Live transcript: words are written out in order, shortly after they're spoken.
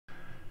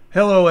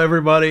Hello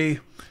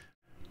everybody.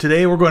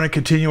 Today we're going to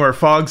continue our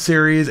Fog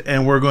series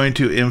and we're going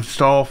to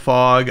install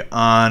Fog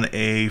on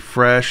a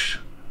fresh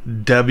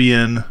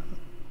Debian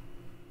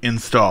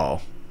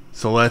install.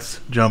 So let's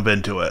jump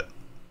into it.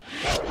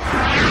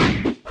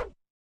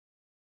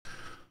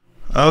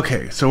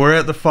 Okay, so we're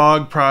at the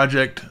Fog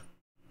project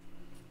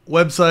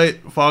website,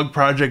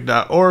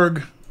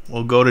 fogproject.org.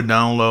 We'll go to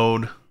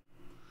download.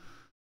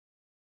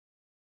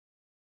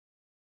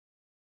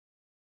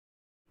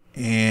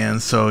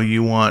 And so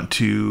you want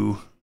to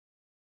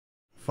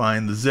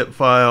find the zip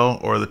file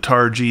or the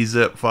tar.g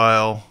zip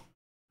file.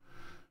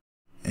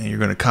 And you're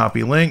going to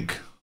copy link.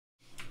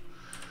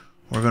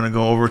 We're going to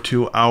go over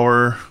to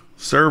our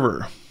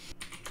server.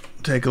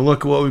 Take a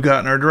look at what we've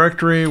got in our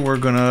directory. We're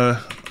going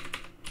to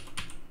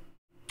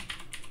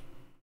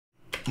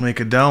make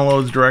a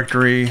downloads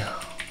directory.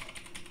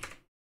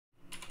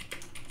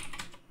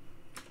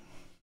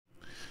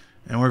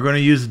 And we're going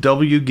to use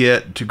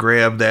wget to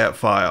grab that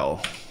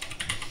file.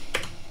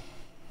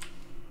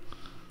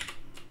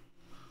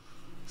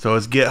 So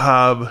it's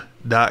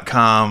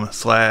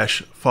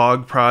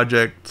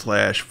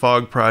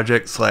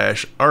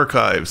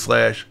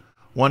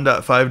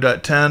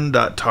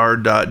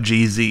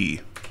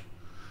github.com/fogproject/archive/1.5.10.tar.gz.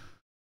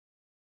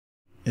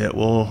 It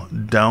will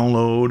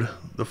download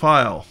the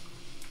file.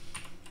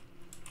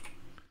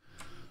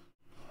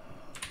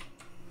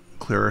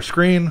 Clear our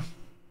screen.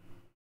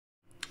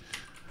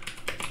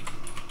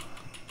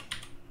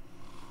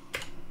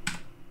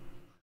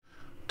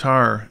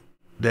 tar-zxvf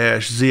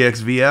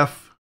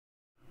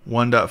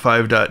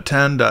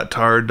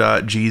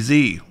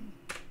 1.5.10.tar.gz.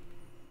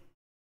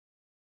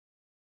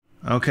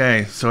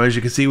 Okay, so as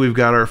you can see, we've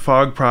got our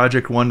Fog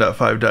project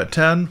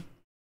 1.5.10.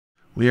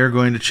 We are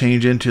going to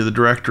change into the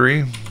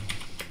directory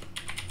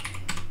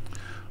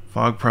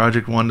Fog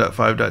project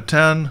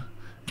 1.5.10,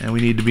 and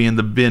we need to be in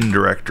the bin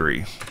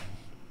directory.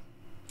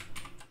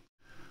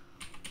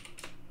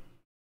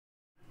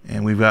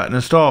 And we've got an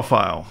install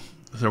file.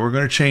 So we're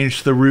going to change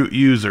to the root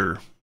user,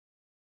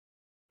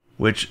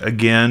 which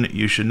again,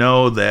 you should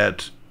know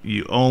that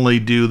you only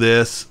do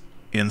this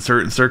in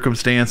certain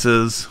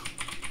circumstances.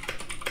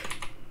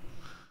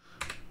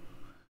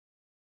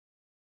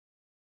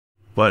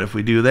 But if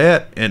we do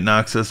that, it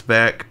knocks us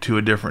back to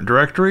a different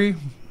directory,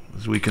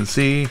 as we can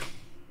see.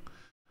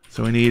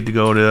 So we need to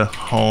go to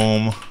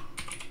Home,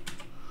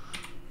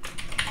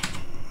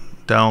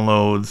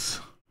 Downloads,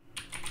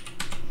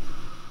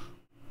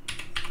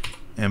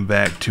 and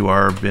back to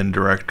our bin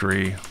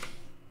directory.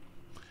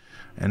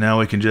 And now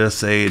we can just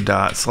say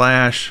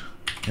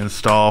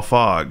 /install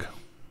fog.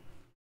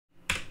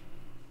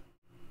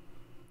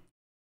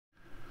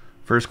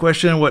 First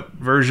question, what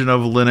version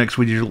of Linux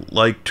would you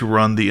like to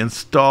run the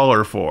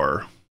installer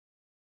for?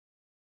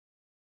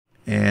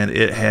 And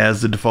it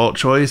has the default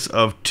choice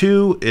of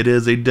 2. It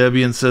is a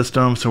Debian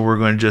system, so we're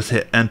going to just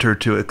hit enter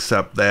to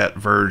accept that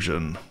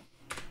version,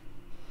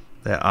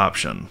 that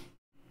option.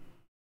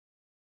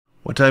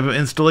 What type of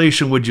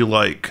installation would you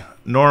like?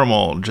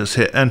 Normal, just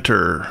hit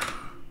enter.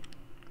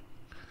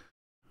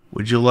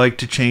 Would you like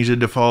to change the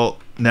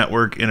default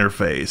network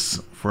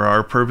interface? For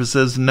our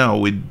purposes, no,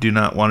 we do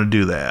not want to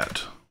do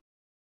that.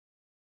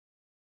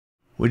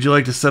 Would you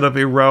like to set up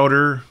a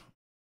router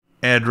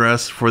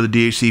address for the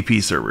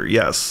DHCP server?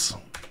 Yes.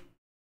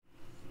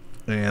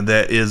 And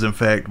that is in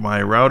fact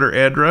my router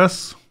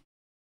address.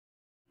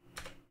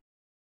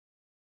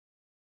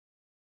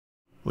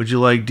 Would you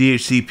like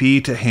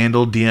DHCP to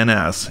handle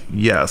DNS?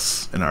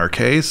 Yes, in our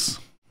case.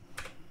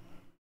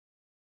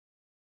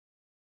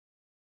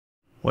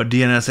 What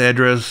DNS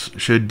address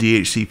should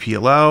DHCP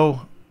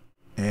allow?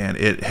 And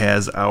it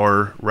has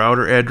our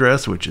router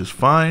address, which is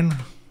fine.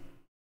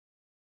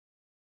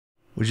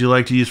 Would you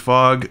like to use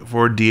Fog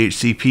for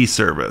DHCP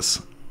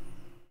service?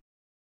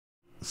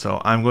 So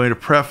I'm going to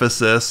preface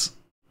this.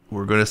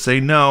 We're going to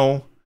say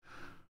no.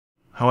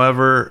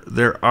 However,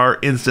 there are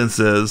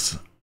instances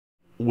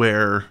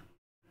where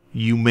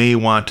you may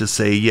want to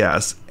say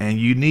yes, and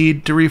you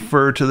need to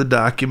refer to the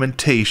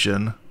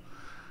documentation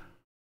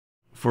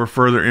for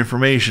further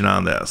information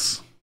on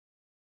this.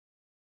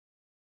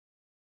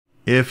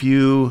 If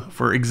you,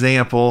 for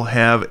example,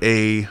 have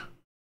a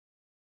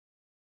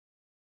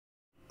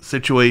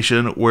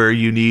situation where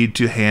you need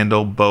to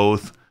handle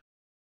both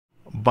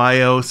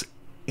BIOS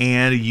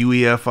and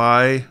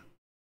UEFI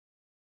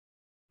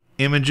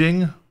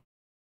imaging,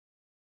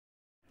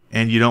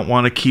 and you don't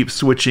want to keep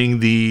switching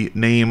the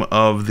name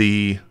of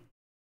the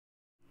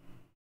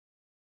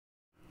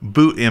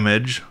boot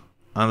image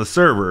on the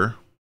server,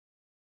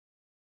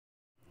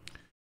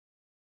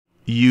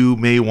 you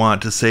may want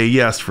to say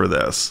yes for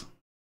this.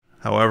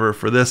 However,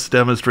 for this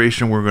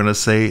demonstration, we're going to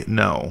say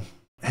no.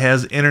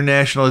 Has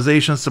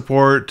internationalization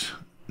support?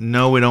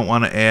 No, we don't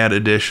want to add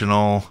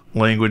additional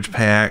language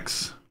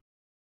packs.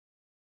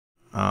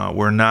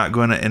 We're not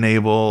going to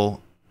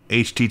enable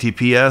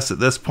HTTPS at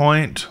this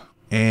point.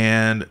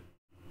 And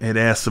it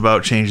asks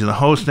about changing the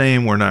host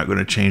name. We're not going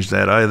to change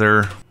that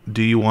either.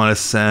 Do you want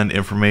to send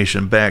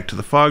information back to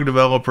the Fog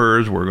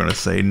developers? We're going to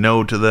say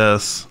no to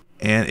this.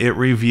 And it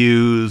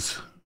reviews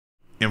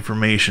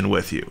information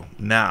with you.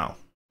 Now,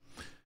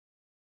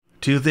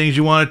 two things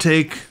you want to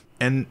take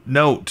and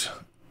note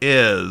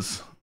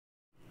is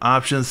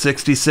option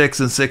 66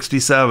 and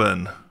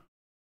 67.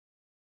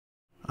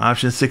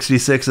 Option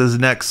 66 is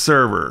next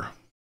server.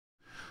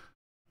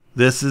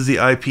 This is the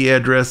IP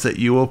address that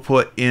you will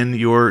put in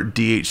your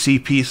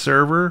DHCP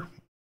server,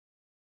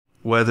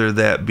 whether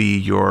that be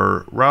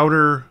your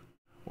router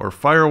or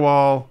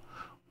firewall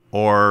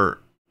or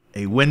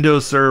a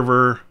Windows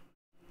server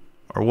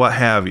or what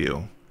have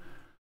you.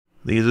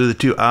 These are the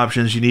two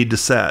options you need to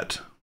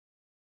set.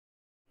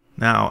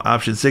 Now,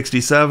 option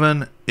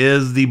 67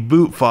 is the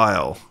boot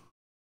file.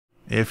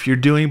 If you're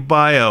doing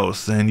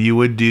BIOS, then you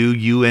would do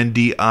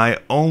UNDI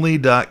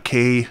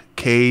only.kkpxe.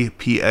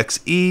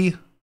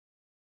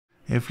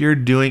 If you're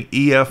doing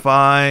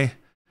EFI,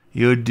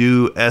 you would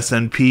do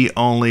SNP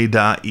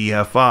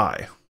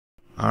only.EFI.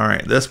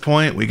 Alright, at this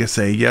point we can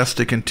say yes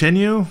to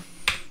continue,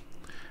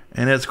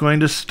 and it's going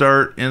to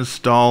start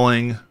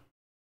installing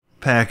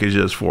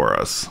packages for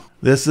us.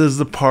 This is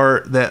the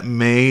part that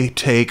may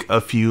take a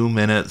few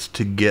minutes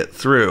to get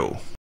through.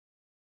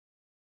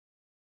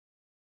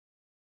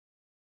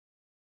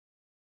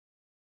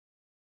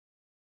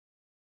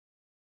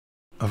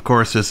 Of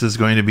course, this is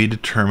going to be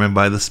determined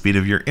by the speed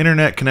of your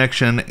internet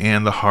connection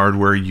and the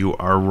hardware you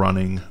are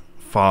running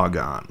Fog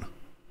on.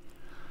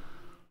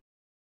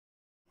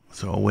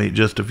 So I'll wait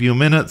just a few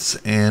minutes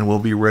and we'll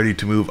be ready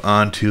to move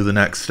on to the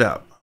next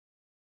step.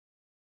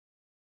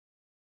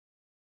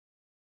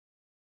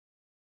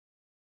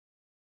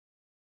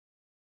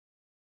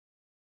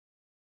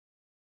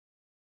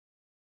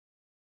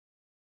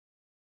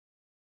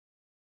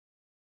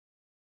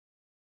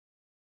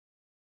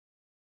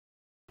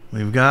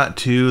 We've got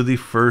to the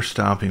first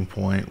stopping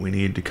point. We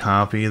need to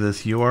copy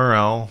this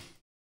URL.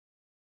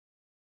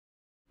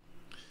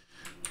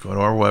 Go to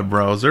our web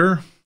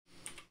browser.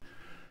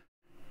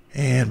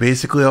 And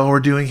basically all we're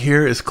doing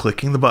here is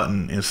clicking the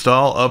button,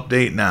 Install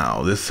Update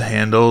Now. This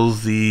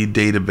handles the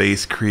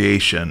database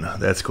creation.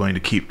 That's going to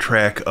keep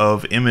track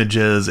of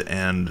images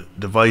and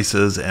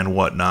devices and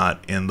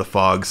whatnot in the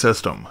Fog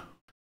system.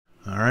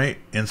 Alright,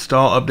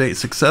 install update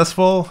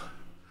successful.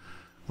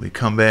 We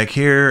come back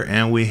here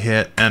and we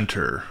hit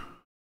enter.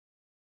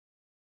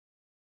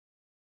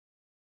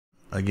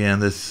 Again,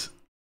 this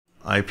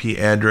IP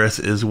address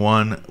is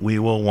one we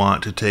will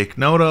want to take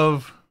note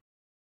of.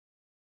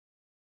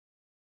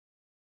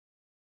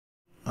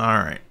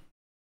 Alright,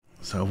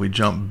 so if we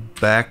jump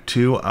back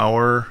to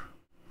our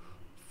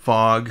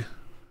Fog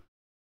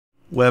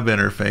web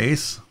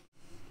interface,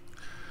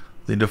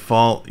 the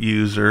default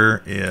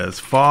user is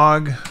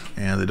Fog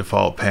and the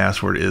default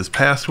password is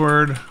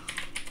password.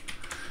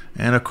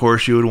 And of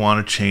course you would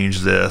want to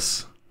change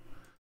this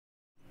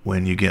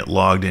when you get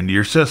logged into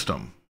your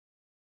system.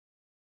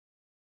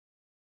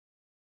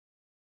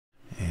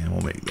 And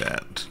we'll make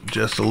that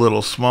just a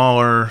little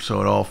smaller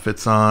so it all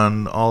fits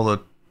on, all the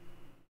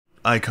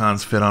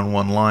icons fit on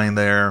one line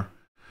there.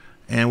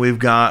 And we've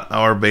got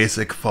our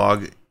basic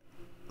Fog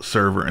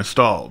server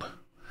installed.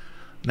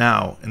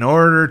 Now, in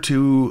order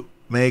to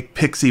make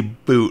Pixie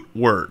Boot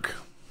work,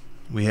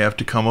 we have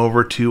to come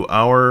over to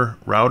our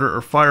router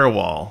or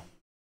firewall.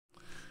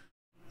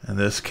 In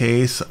this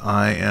case,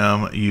 I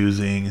am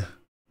using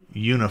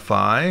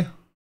Unify.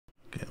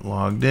 Get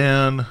logged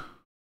in.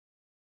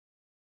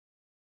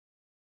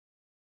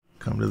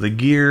 Come to the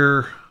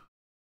gear,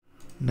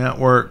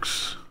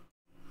 networks,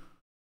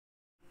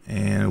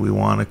 and we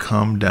want to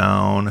come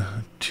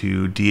down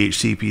to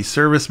DHCP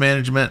Service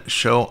Management,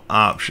 Show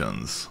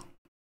Options.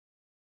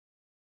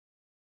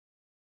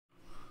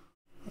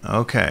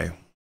 Okay.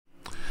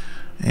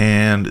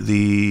 And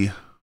the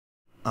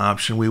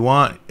option we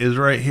want is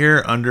right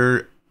here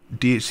under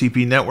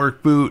DHCP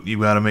Network Boot. You've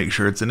got to make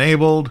sure it's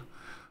enabled.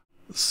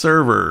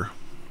 Server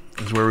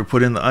is where we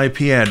put in the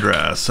IP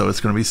address. So it's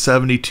going to be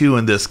 72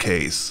 in this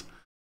case.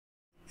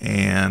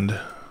 And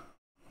I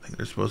think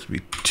there's supposed to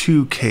be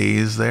 2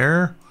 Ks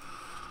there.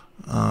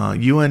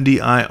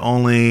 UNDI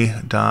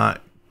only.kkpxe.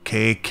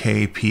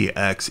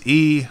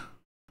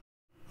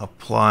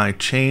 Apply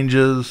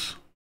changes.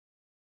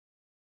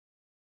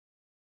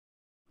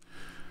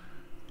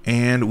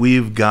 And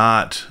we've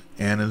got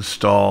an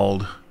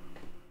installed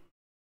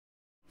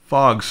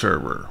Fog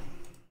server.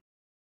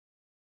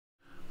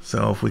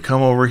 So if we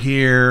come over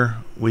here,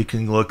 we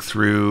can look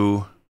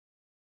through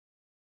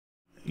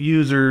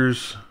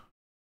users.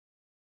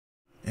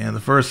 And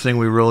the first thing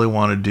we really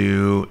want to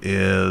do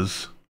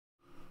is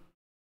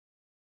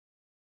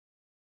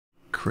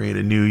create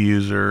a new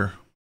user.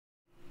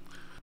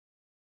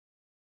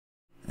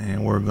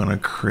 And we're going to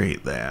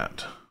create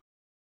that.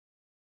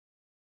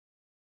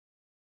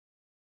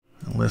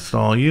 List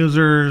all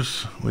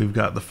users. We've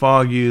got the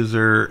Fog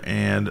user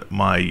and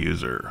my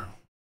user.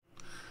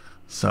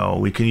 So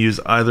we can use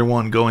either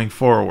one going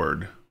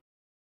forward.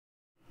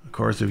 Of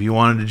course, if you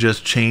wanted to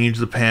just change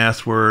the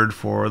password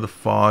for the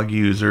Fog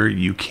user,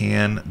 you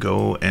can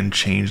go and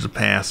change the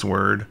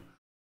password.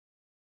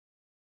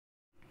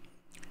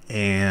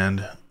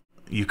 And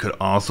you could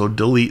also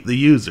delete the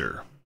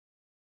user.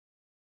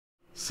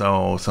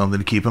 So something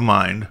to keep in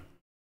mind.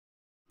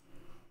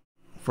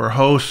 For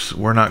hosts,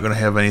 we're not going to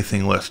have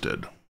anything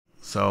listed.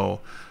 So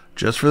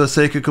just for the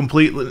sake of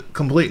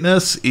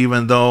completeness,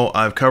 even though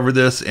I've covered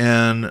this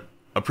in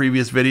a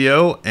previous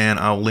video, and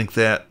I'll link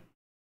that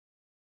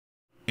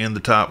in the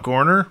top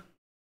corner,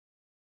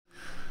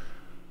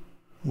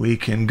 we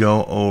can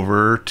go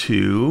over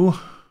to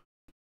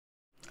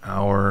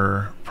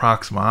our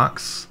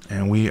Proxmox,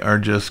 and we are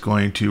just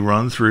going to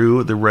run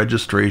through the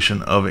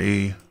registration of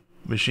a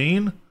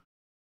machine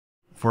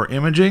for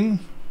imaging.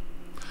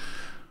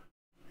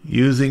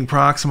 Using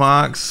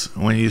Proxmox,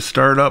 when you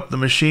start up the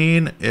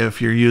machine,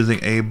 if you're using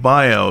a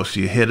BIOS,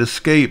 you hit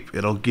escape.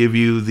 It'll give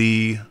you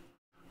the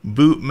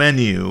boot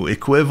menu,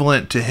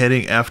 equivalent to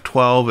hitting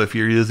F12 if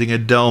you're using a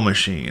Dell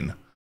machine.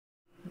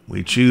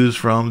 We choose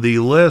from the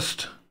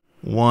list.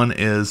 One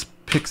is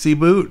Pixie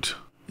Boot,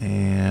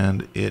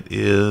 and it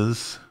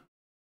is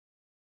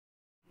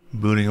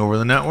booting over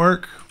the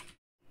network.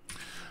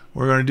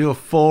 We're going to do a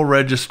full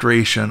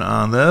registration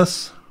on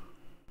this,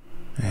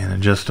 and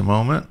in just a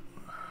moment.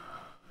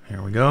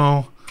 Here we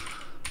go.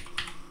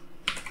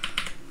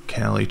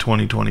 Cali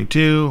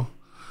 2022.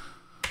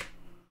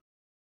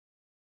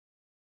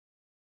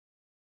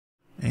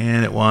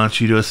 And it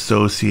wants you to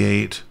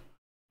associate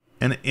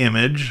an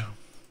image.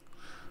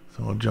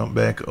 So we'll jump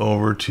back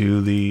over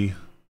to the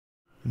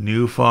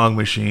new fog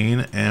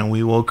machine and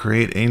we will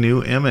create a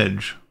new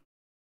image.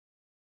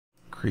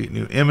 Create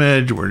new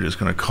image. We're just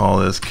going to call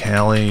this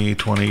Cali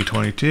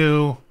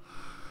 2022.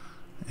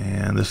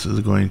 And this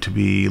is going to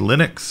be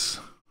Linux.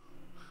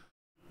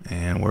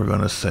 And we're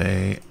going to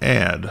say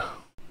add.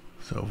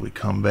 So if we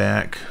come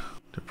back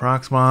to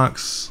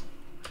Proxmox,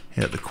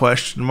 hit the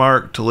question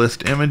mark to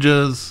list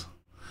images,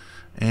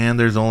 and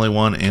there's only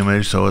one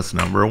image, so it's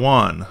number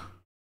 1.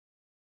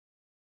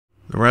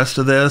 The rest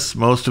of this,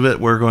 most of it,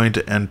 we're going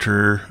to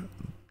enter,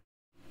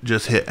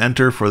 just hit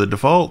enter for the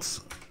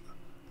defaults.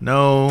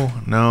 No,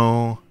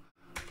 no,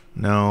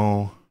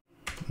 no,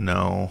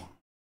 no.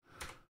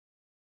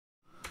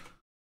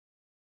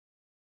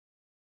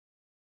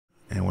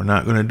 And we're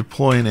not going to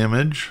deploy an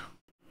image,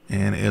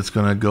 and it's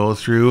going to go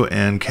through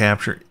and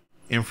capture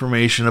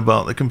information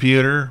about the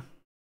computer.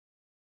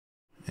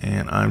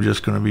 And I'm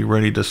just going to be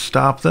ready to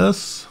stop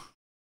this,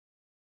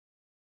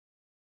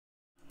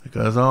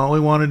 because all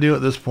we want to do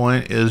at this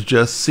point is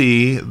just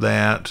see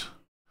that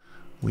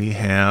we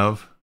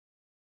have,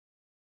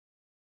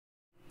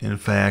 in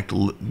fact,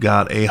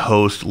 got a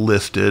host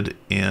listed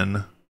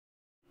in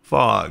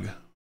Fog,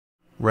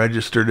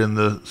 registered in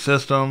the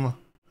system.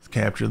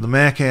 Capture the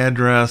MAC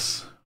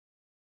address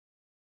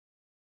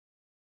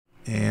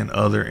and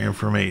other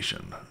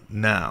information.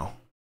 Now,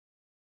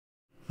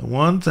 the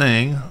one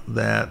thing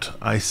that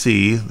I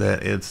see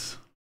that it's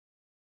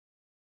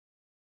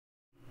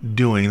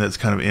doing that's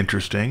kind of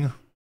interesting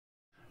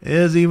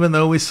is, even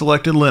though we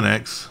selected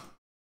Linux,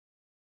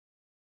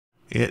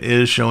 it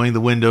is showing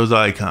the Windows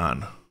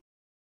icon.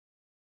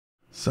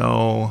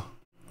 So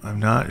I'm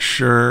not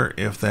sure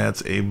if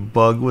that's a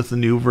bug with the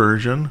new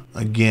version.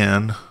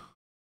 Again,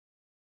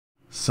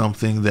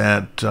 something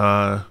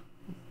that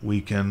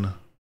we can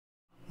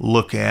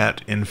look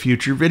at in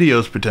future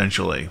videos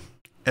potentially.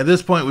 At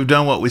this point, we've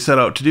done what we set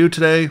out to do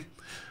today.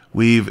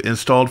 We've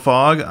installed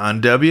Fog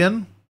on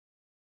Debian.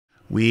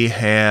 We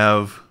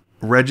have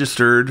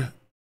registered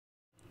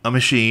a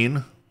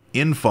machine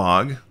in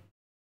Fog.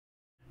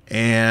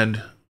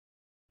 And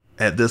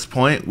at this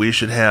point, we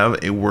should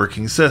have a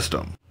working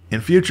system. In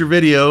future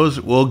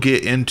videos, we'll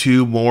get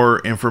into more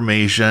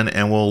information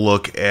and we'll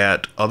look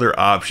at other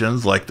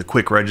options like the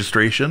quick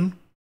registration.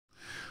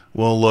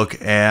 We'll look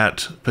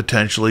at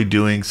potentially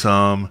doing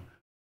some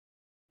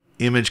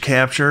image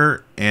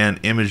capture and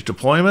image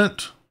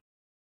deployment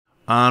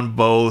on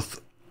both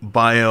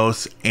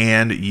BIOS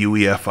and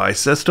UEFI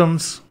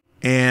systems.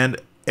 And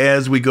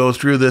as we go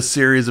through this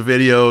series of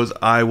videos,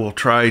 I will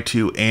try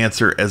to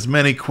answer as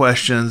many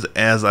questions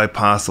as I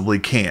possibly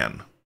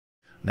can.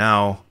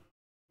 Now,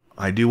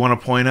 I do want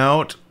to point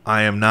out,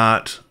 I am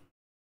not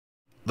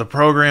the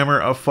programmer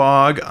of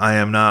Fog. I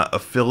am not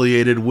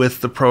affiliated with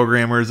the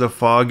programmers of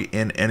Fog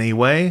in any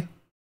way.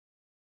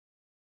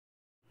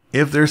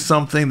 If there's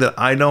something that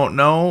I don't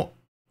know,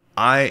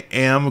 I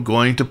am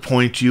going to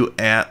point you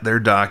at their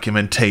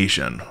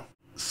documentation.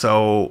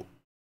 So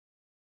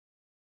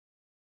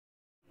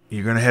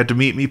you're going to have to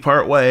meet me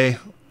part way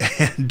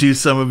and do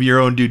some of your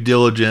own due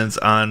diligence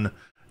on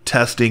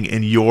testing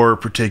in your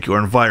particular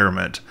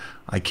environment.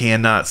 I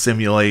cannot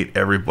simulate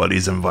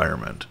everybody's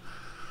environment.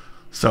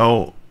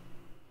 So,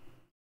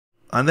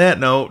 on that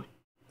note,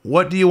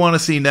 what do you want to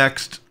see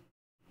next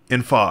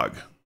in Fog?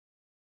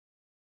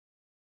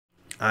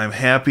 I'm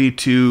happy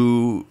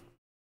to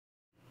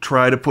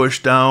try to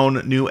push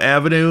down new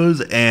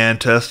avenues and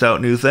test out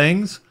new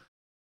things.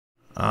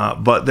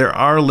 But there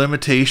are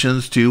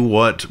limitations to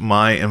what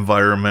my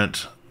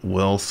environment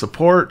will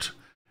support.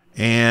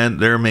 And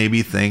there may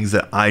be things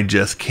that I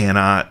just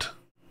cannot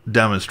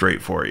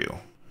demonstrate for you.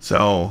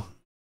 So,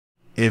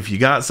 if you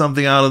got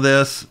something out of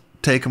this,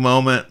 take a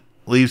moment,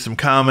 leave some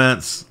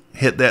comments,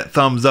 hit that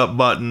thumbs up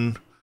button,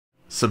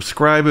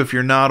 subscribe if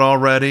you're not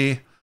already.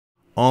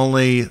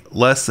 only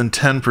less than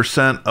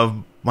 10%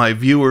 of my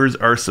viewers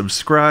are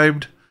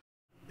subscribed.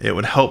 It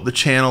would help the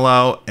channel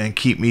out and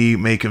keep me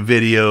making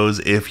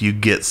videos if you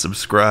get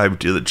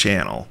subscribed to the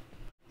channel.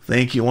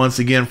 Thank you once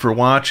again for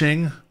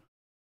watching.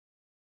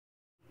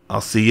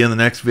 I'll see you in the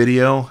next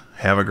video.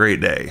 Have a great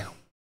day.